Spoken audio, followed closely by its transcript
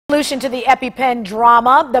Solution to the EpiPen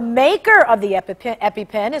drama. The maker of the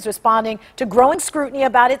EpiPen is responding to growing scrutiny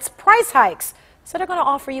about its price hikes. So they're going to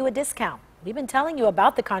offer you a discount. We've been telling you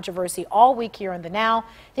about the controversy all week here on The Now.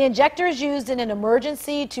 The injector is used in an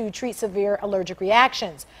emergency to treat severe allergic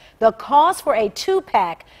reactions. The cost for a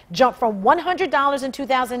 2-pack jumped from $100 in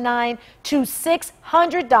 2009 to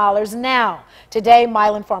 $600 now. Today,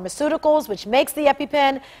 Mylan Pharmaceuticals, which makes the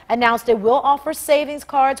EpiPen, announced it will offer savings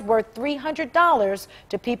cards worth $300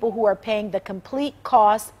 to people who are paying the complete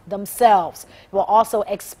cost themselves. It will also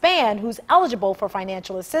expand who's eligible for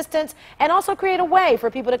financial assistance and also create a way for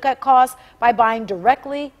people to cut costs by buying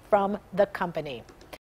directly from the company.